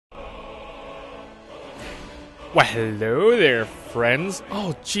Well, hello there, friends.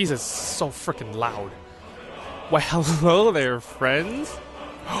 Oh, Jesus, so freaking loud. Well, hello there, friends.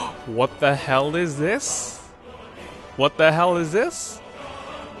 What the hell is this? What the hell is this?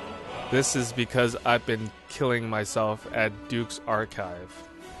 This is because I've been killing myself at Duke's Archive.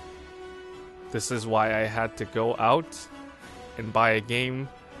 This is why I had to go out and buy a game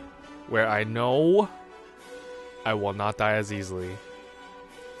where I know I will not die as easily.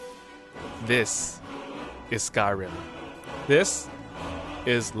 This is Skyrim. This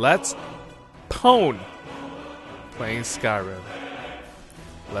is Let's Pwn playing Skyrim.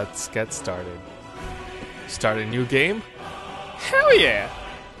 Let's get started. Start a new game? Hell yeah!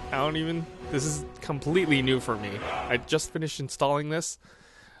 This is completely new for me. I just finished installing this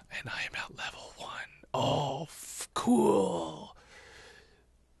and I am at level 1. Oh, cool.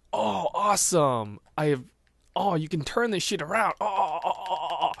 Oh, awesome. Oh, you can turn this shit around.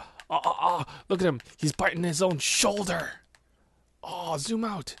 Oh, look at him. He's biting his own shoulder. Oh, zoom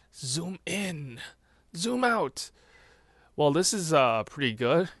out. Zoom in. Zoom out. Well, this is pretty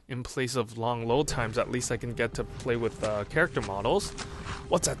good. In place of long load times, at least I can get to play with character models.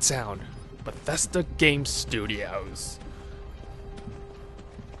 What's that sound? Bethesda Game Studios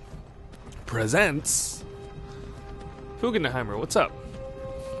presents Hugenheimer. What's up?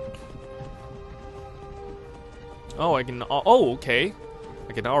 Oh, I can. Oh, okay.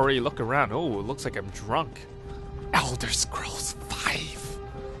 I can already look around. Oh, it looks like I'm drunk. Elder Scrolls 5.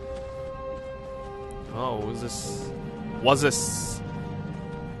 Oh, was this?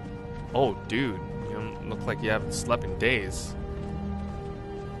 Oh, dude, you don't look like you haven't slept in days.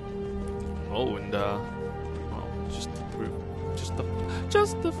 Oh, and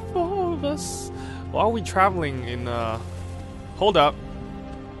just the four of us. Why are we traveling in? Hold up.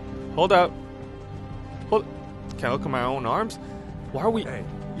 Can I look at my own arms? Why are we? Hey,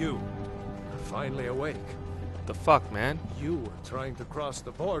 you're finally awake. The fuck, man? You were trying to cross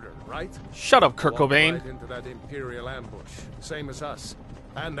the border, right? Shut up, Kurt Cobain. Right into that Imperial ambush, same as us,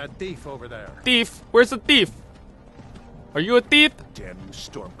 and that thief over there. Thief? Where's the thief? Are you a thief? Damn you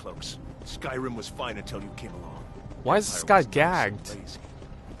stormcloaks. Skyrim was fine until you came along. Why is this guy gagged? Lazy.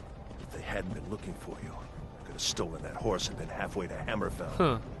 If they hadn't been looking for you, I could have stolen that horse and been halfway to Hammerfell.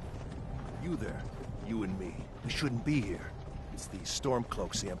 Huh. You there, you and me, we shouldn't be here. It's these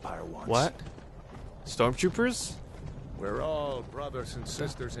stormcloaks the Empire wants. What? Stormtroopers? We're all brothers and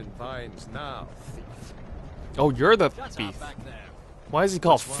sisters in vines now, thief. Oh, you're the thief. Why is he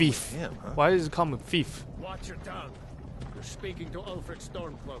called thief? him, huh? Why does he call him thief? Watch your tongue. You're speaking to Ulfric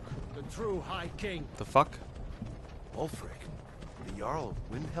Stormcloak, the true High King. The fuck? Ulfric, the Jarl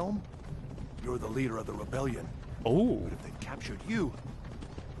of Windhelm? You're the leader of the rebellion. Oh. But if they captured you...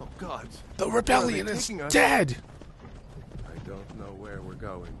 Oh, God. The Where are rebellion they is taking us? dead! I don't know where we're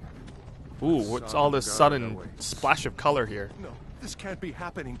going. Ooh, what's all this sudden splash of color here? No, this can't be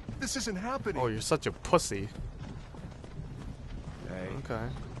happening. This isn't happening. Oh, you're such a pussy. Hey, Okay.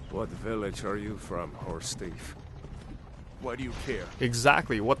 what village are you from, horse thief? Why do you care?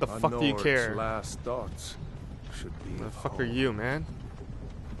 Exactly, what the fuck do you Nord's care? last thoughts should be The fuck are you, man?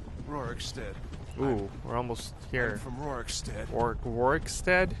 Rorikstead. Ooh, we're almost I'm here. from Rorikstead.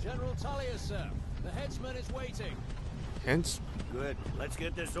 Warwickstead? General Tullius, sir. The headsman is waiting. Hence? Good. Let's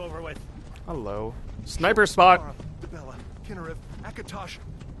get this over with. Hello. Sniper spot! Mara, Debella, Kinnarev, Akatosh,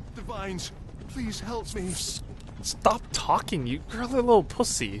 Divines, please help me. Stop talking, you you're a little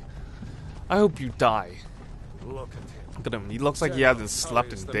pussy. I hope you die. Look at him. Look at him, he looks like he hasn't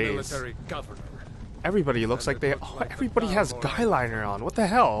slept in the days. military governor. Everybody looks like they. Oh, everybody has guyliner on. What the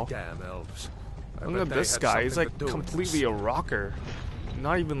hell? Damn elves. I Look bet at they this had guy. He's something like to do with completely this. a rocker.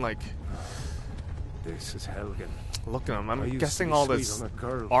 Not even like. This is Helgen. Look at him. I I'm used to guessing be all sweet this on a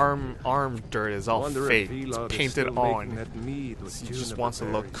girl arm dirt is all Wonder fake. if It's Vilod is painted still making on. that mead with He just juniper wants to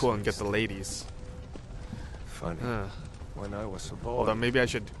look berries cool and get the mixed. ladies. Funny. When I was a boy. Hold on, maybe I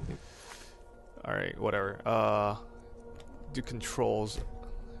should. All right, whatever. Do controls,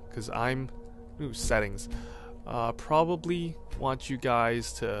 cause I'm. Ooh, settings. Probably want you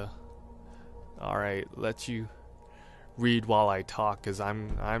guys to. All right, let you read while I talk, cause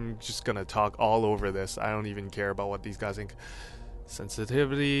I'm just gonna talk all over this. I don't even care about what these guys think.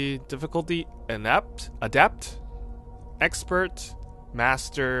 Sensitivity, difficulty, adept, expert,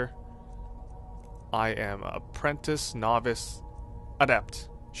 master. I am apprentice, novice, adept.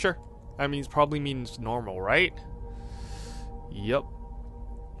 Sure, that probably means normal, right? Yep.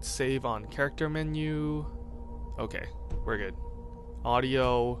 Save on character menu. Okay, we're good.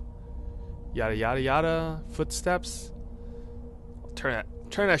 Audio, yada yada yada. Footsteps. Turn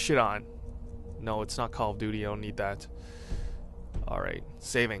that shit on. No, it's not Call of Duty. I don't need that. All right,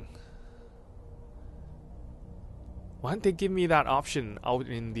 saving. Why didn't they give me that option out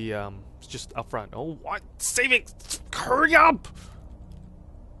in the just up front? Oh, what? Saving! Hurry up!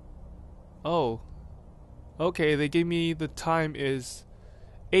 Oh. Okay, they gave me the time is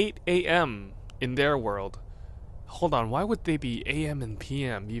 8 a.m. in their world. Hold on, why would they be a.m. and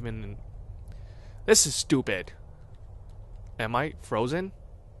p.m. even in... This is stupid. Am I frozen?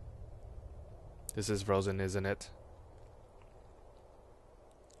 This is frozen, isn't it?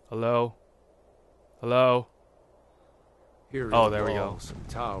 Hello? Hello? Hearing Oh, there we go. walls and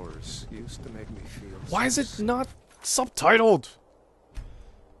towers used to make me feel. Why is it not subtitled?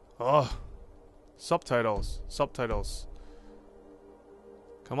 Ugh. Subtitles. Subtitles.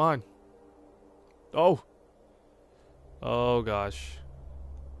 Come on. Oh. Oh gosh.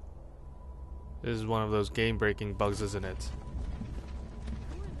 This is one of those game-breaking bugs, isn't it?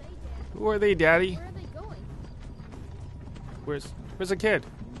 Who are they, Daddy? Where are they going? Where's the kid?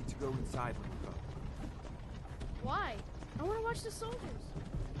 We need to go inside when we go. Why? I want to watch the soldiers.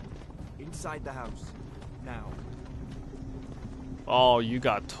 Inside the house. Now. Oh, you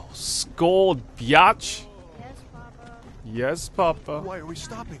got scold, biatch. Yes, Papa. Yes, Papa. Why are we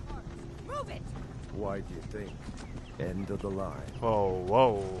stopping? Move it! Why do you think? End of the line. Whoa,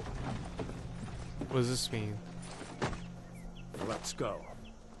 whoa. What does this mean? Let's go.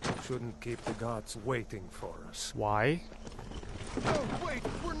 Shouldn't keep the gods waiting for us. Why? No, wait!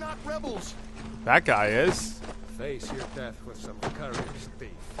 We're not rebels! That guy is. Face your death with some courage, thief.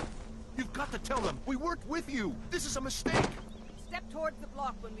 You've got to tell them! We weren't with you! This is a mistake! Step towards the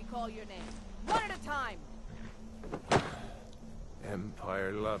block when we call your name. One at a time.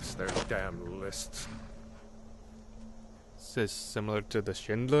 Empire loves their damn lists. Is this similar to the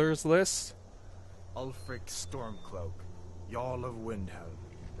Schindler's List? Ulfric Stormcloak, Jarl of Windhelm.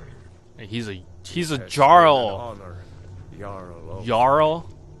 Hey, he's a Has Jarl. been an honor, Jarl of Jarl.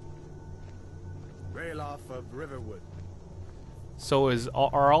 Ralof of Riverwood. So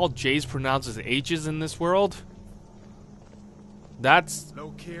are all J's pronounced as H's in this world? That's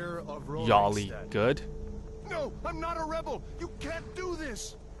Lokir of jolly Rorikstead. good. No! I'm not a rebel! You can't do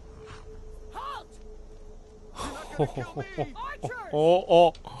this! Halt! You're not gonna kill me! Archers!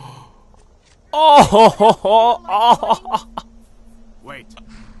 Oh, oh. Wait.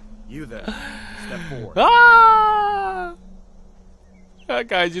 You there. Step forward. Ah! That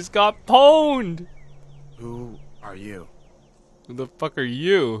guy just got pwned. Who are you? Who the fuck are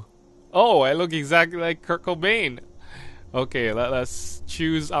you? Oh, I look exactly like Kurt Cobain. Okay, let's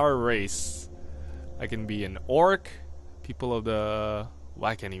choose our race. I can be an orc, people of the...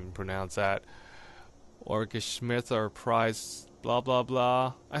 Well, I can't even pronounce that. Orcish Smith or prize, blah blah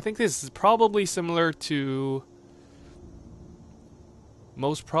blah. I think this is probably similar to...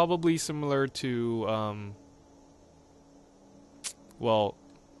 Most probably similar to, well,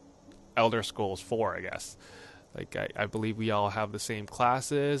 Elder Scrolls 4, I guess. Like, I believe we all have the same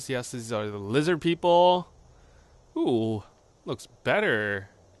classes. Yes, these are the lizard people. Ooh, looks better.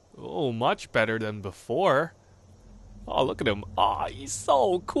 Oh, much better than before. Oh, look at him. Oh, he's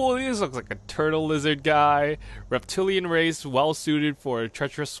so cool. He looks like a turtle lizard guy. Reptilian race, well suited for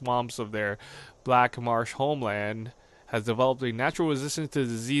treacherous swamps of their black marsh homeland. Has developed a natural resistance to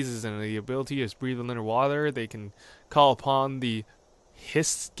diseases and the ability to breathe underwater. They can call upon the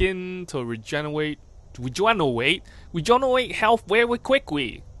Hiskin to regenerate health very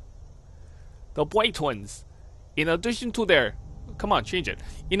quickly. The White Ones. In addition to their... Come on, change it.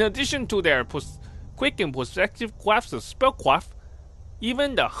 In addition to their quick and perceptive crafts of spellcraft,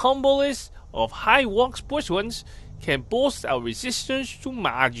 even the humblest of high walk bushwans can boast a resistance to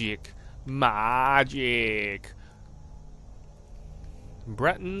magic. Magic.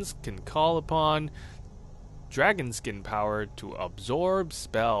 Bretons can call upon dragon skin power to absorb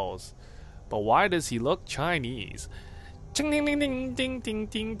spells. But why does he look Chinese? Ting ding ding ding ding ding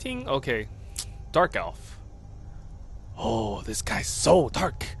ding ding. Okay. Dark elf. Oh, this guy's so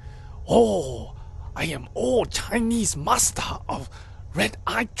dark. Oh, I am old Chinese master of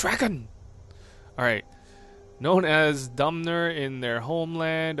red-eyed dragon. Alright. Known as Dumner in their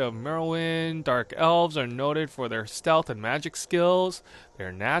homeland of Merwin, dark elves are noted for their stealth and magic skills. They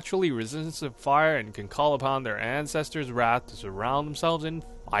are naturally resistant to fire and can call upon their ancestors' wrath to surround themselves in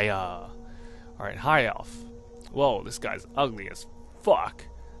fire. Alright, high elf. Whoa, this guy's ugly as fuck.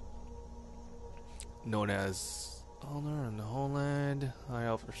 Known as Honor in the homeland, high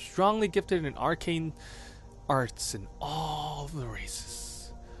elf are strongly gifted in arcane arts in all the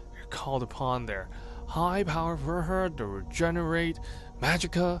races. They're called upon their high power for her to regenerate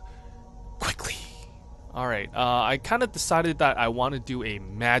magicka quickly. Alright, I kind of decided that I want to do a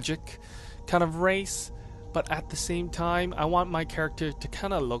magic kind of race, but at the same time, I want my character to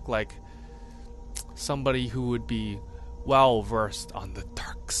kind of look like somebody who would be well versed on the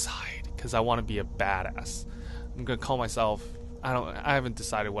dark side because I want to be a badass. I'm gonna call myself. I haven't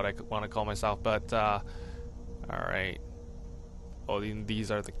decided what I want to call myself, but all right. Oh,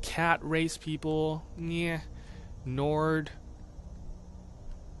 these are the cat race people. Yeah, Nord.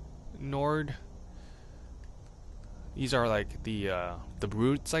 These are like the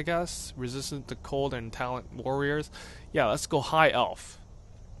brutes, I guess, resistant to cold and talent warriors. Yeah, let's go high elf.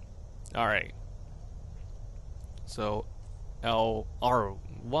 All right. So,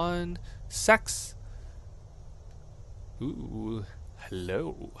 LR1 sex. Ooh,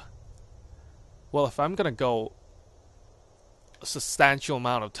 hello. Well, if I'm gonna go a substantial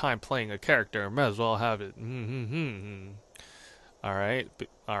amount of time playing a character, I might as well have it. All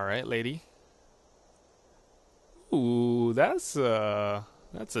right, lady. Ooh, that's an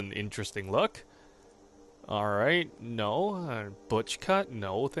interesting look. All right, no, butch cut,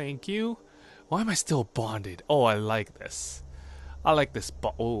 no, thank you. Why am I still bonded? Oh, I like this. I like this.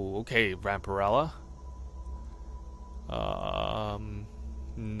 Oh, okay, Vampirella.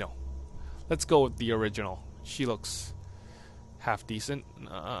 No. Let's go with the original. She looks half decent.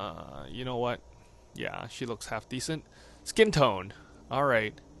 You know what? Yeah, she looks half decent. Skin tone. All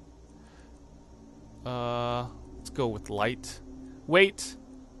right. Let's go with light. Wait.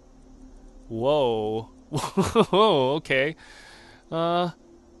 Whoa. Whoa. Okay.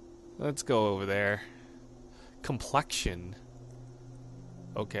 Let's go over there. Complexion.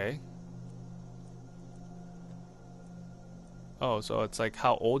 Okay. Oh, so it's like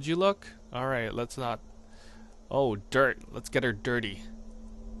how old you look? Alright, let's not... Oh, dirt. Let's get her dirty.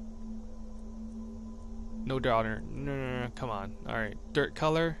 No daughter. No, come on. Alright, dirt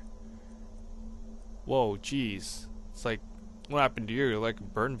color. Whoa, jeez. It's like, what happened to you? You're like a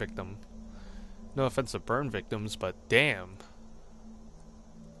burn victim. No offense to burn victims, but damn.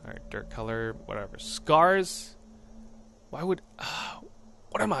 Alright, dirt color, whatever. Scars? Why would...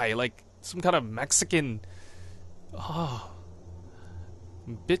 what am I? Like, some kind of Mexican... Oh...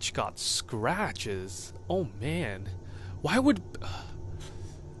 Bitch got scratches. Oh man. Why would...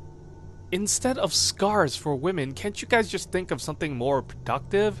 instead of scars for women, can't you guys just think of something more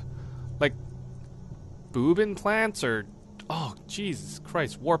productive? Like boob implants or... Oh, Jesus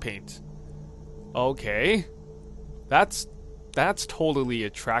Christ, war paint. Okay. That's totally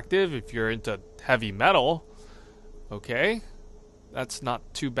attractive if you're into heavy metal. Okay. That's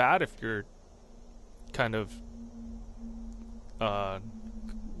not too bad if you're kind of...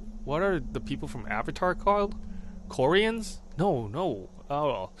 What are the people from Avatar called? Koreans? No. Oh,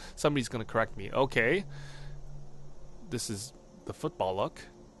 well, somebody's gonna correct me. Okay. This is the football look.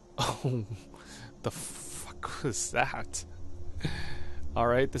 Oh, the fuck was that?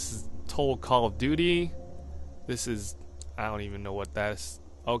 Alright, this is total Call of Duty. This is... I don't even know what that is.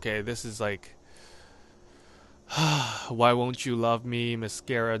 Okay, this is like... Why won't you love me?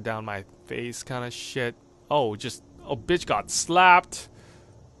 Mascara down my face kind of shit. Oh, just... Oh, bitch got slapped.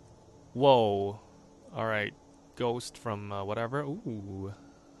 Whoa. Alright. Ghost from whatever. Ooh.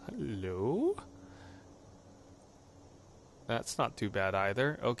 Hello? That's not too bad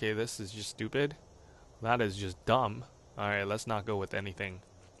either. Okay, this is just stupid. That is just dumb. Alright, let's not go with anything.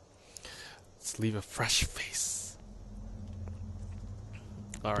 Let's leave a fresh face.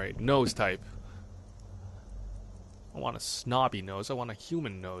 Alright, nose type. I want a snobby nose. I want a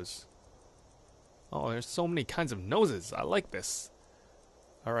human nose. Oh, there's so many kinds of noses. I like this.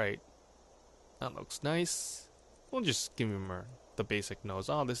 Alright. That looks nice. We'll just give him the basic nose.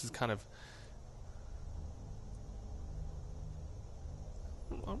 Oh, this is kind of...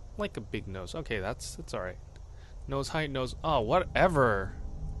 I like a big nose. Okay, that's alright. Nose height, nose... Oh, whatever.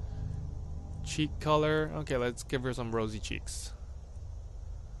 Cheek color. Okay, let's give her some rosy cheeks.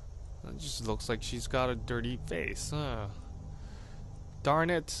 It just looks like she's got a dirty face. Darn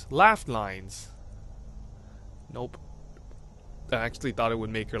it. Laugh lines. Nope. I actually thought it would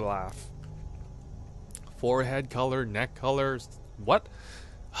make her laugh. Forehead color, neck colors. What?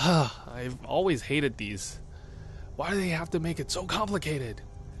 I've always hated these. Why do they have to make it so complicated?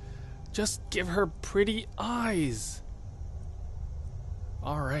 Just give her pretty eyes.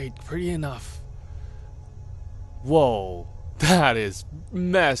 Alright, pretty enough. Whoa. That is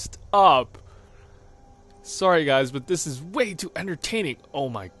messed up. Sorry guys, but this is way too entertaining. Oh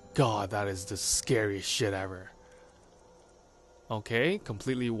my god, that is the scariest shit ever. Okay,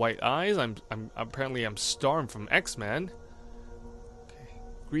 completely white eyes. I'm apparently Storm from X-Men. Okay.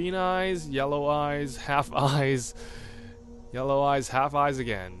 Green eyes, yellow eyes, half eyes. Yellow eyes, half eyes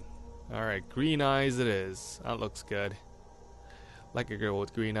again. Alright, green eyes it is. That looks good. Like a girl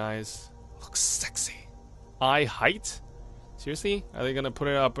with green eyes. Looks sexy. Eye height? Seriously? Are they gonna put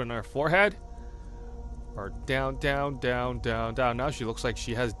it up in her forehead? Or down, down, down, down, down. Now she looks like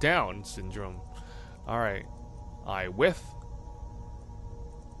she has Down syndrome. Alright. Eye width.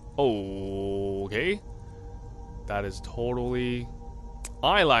 Okay. That is totally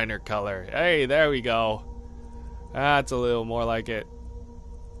eyeliner color. Hey, there we go. That's a little more like it.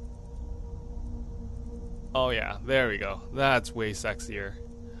 Oh yeah, there we go. That's way sexier.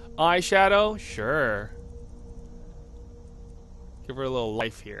 Eyeshadow? Sure. Give her a little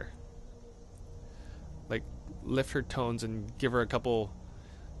life here. Like, lift her tones and give her a couple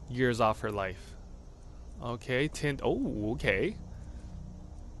years off her life. Okay, tint. Oh, okay.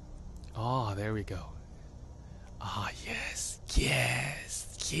 Oh, there we go. Ah, yes,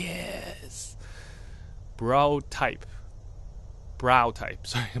 yes, yes. Brow type.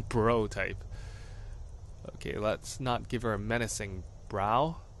 Sorry, bro type. Okay, let's not give her a menacing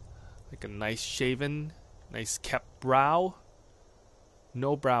brow. Like a nice shaven, nice kept brow.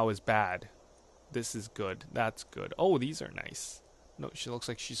 No brow is bad. This is good. That's good. Oh, these are nice. No, she looks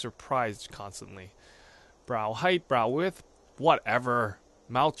like she's surprised constantly. Brow height, brow width, whatever.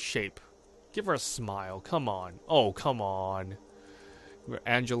 Mouth shape. Give her a smile. Come on. Oh, come on.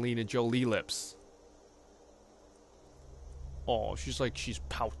 Angelina Jolie lips. Oh, she's like she's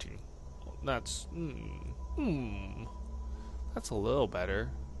pouting. That's that's a little better.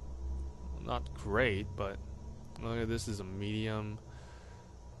 Not great, but okay, this is a medium.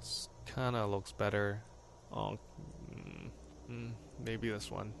 It's kind of looks better. Oh, maybe this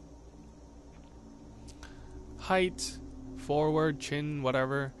one. Height, forward, chin,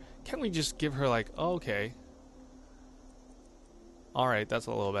 whatever. Can't we just give her like, oh, okay. Alright, that's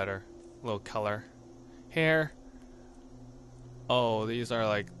a little better. A little color. Hair. Oh, these are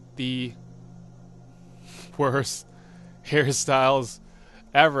like the worst hairstyles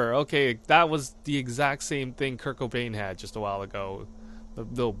ever. Okay, that was the exact same thing Kurt Cobain had just a while ago. The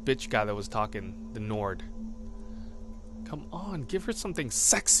little bitch guy that was talking, the Nord. Come on, give her something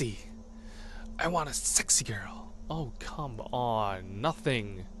sexy. I want a sexy girl. Oh, come on.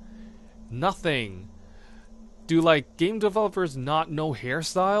 Nothing. Nothing. Do, like, game developers not know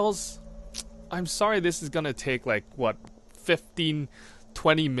hairstyles? I'm sorry this is gonna take, like, what, 15,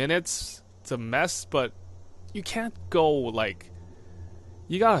 20 minutes to mess, but you can't go, like...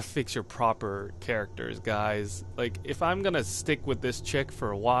 You gotta fix your proper characters, guys. Like, if I'm gonna stick with this chick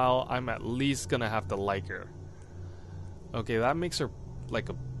for a while, I'm at least gonna have to like her. Okay, that makes her like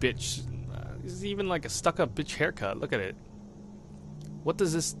a bitch. This is even like a stuck-up bitch haircut. Look at it. What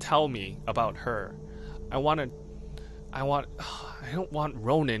does this tell me about her? I don't want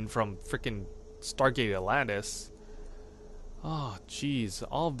Ronan from freaking Stargate Atlantis. Oh, jeez.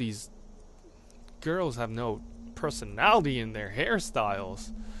 All of these girls have no personality in their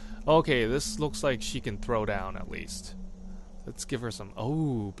hairstyles. Okay, this looks like she can throw down at least. Let's give her some...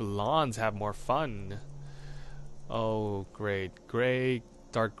 Oh, blondes have more fun. Oh, great. Gray,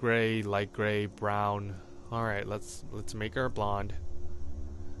 dark gray, light gray, brown. Alright, let's make her blonde.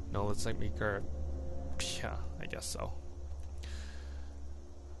 No, let's like make her... Yeah, I guess so.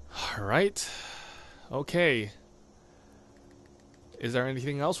 Alright. Okay. Is there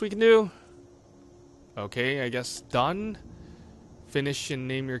anything else we can do? Okay, I guess done. Finish and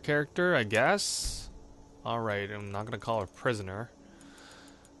name your character, I guess. Alright, I'm not gonna call her prisoner.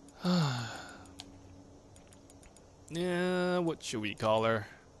 Yeah, what should we call her?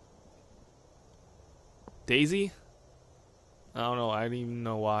 Daisy? I don't know, I don't even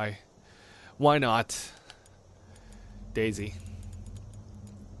know why. Why not? Daisy.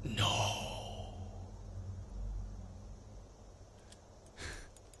 No.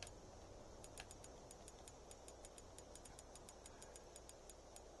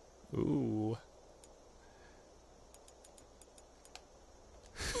 Ooh.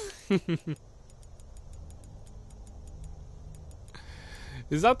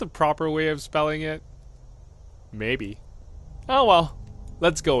 Is that the proper way of spelling it? Maybe. Oh well,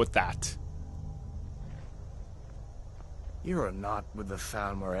 let's go with that. You are not with the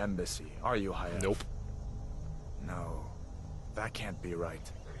Thalmor embassy, are you, Hayef? Nope. No, that can't be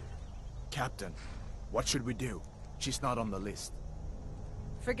right. Captain, what should we do? She's not on the list.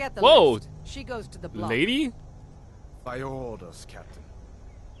 Forget the Whoa! list. She goes to the block. Lady? By your orders, Captain.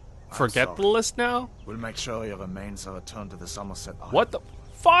 I'm Forget sorry. the list now? We'll make sure your remains are returned to the Somerset Island. What the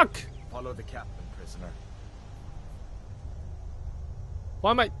fuck? Follow the captain, prisoner.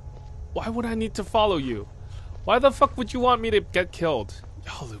 Why would I need to follow you? Why the fuck would you want me to get killed?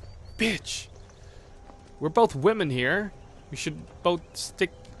 Y'all little bitch. We're both women here. We should both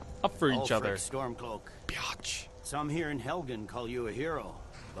stick up for each other. Stormcloak. Biatch. Some here in Helgen call you a hero,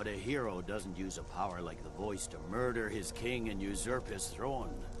 but a hero doesn't use a power like the voice to murder his king and usurp his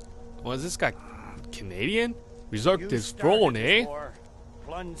throne. Was this guy Canadian? Resurrect You this started throne, this eh? war,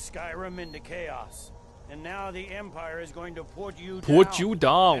 plunged Skyrim into chaos, and now the Empire is going to put you You and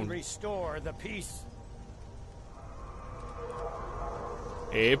down. restore the peace.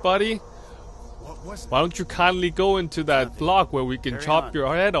 Hey, buddy? What was Why don't you kindly go into that block where we can Carry chop on.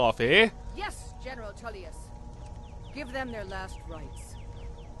 your head off, eh? Yes, General Tullius. Give them their last rites.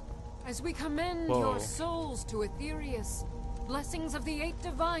 As we commend Whoa. your souls to Aetherius, blessings of the 8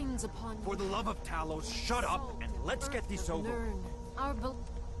 divines upon you. For the love of Talos, shut up and let's get this over. Learn our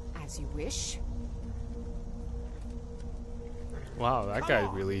as you wish. Wow, that Come guy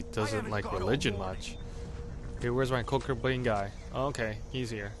on. really I doesn't haven't like got all religion morning. much. Okay, where's my coker brain guy? Okay, he's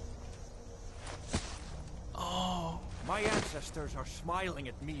here. Oh, My ancestors are smiling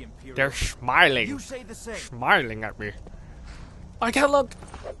at me, Imperial. they're smiling. You say the same. Smiling at me. I can't look.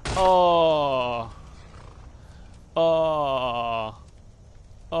 Oh. Oh.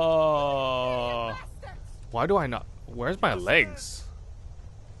 Oh. Why do I not? Where's my legs?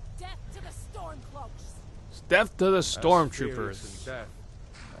 Death to the Stormcloaks! Death to the As fearless stormtroopers. in death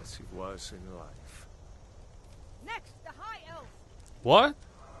as he was in life. Next, the High Elf. What?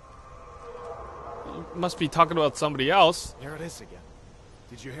 You must be talking about somebody else. Here it is again.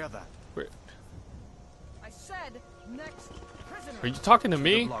 Did you hear that? Wait, I said, next, prisoner. are you talking to The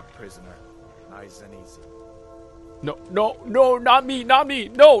me? block prisoner. Nice and easy. No, no, no, not me, not me.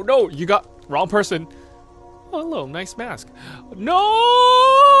 No, no, you got wrong person. Oh, hello, nice mask. No!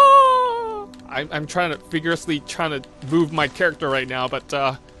 I'm trying to vigorously trying to move my character right now, but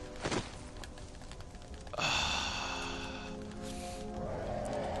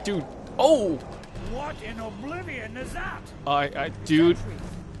dude, oh, What in oblivion is that? dude,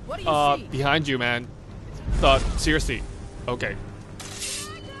 What do you see? behind you, man. Seriously, okay.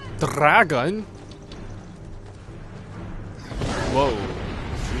 Dragon. Whoa.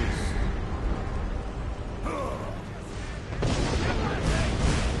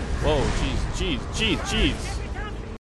 Whoa, jeez.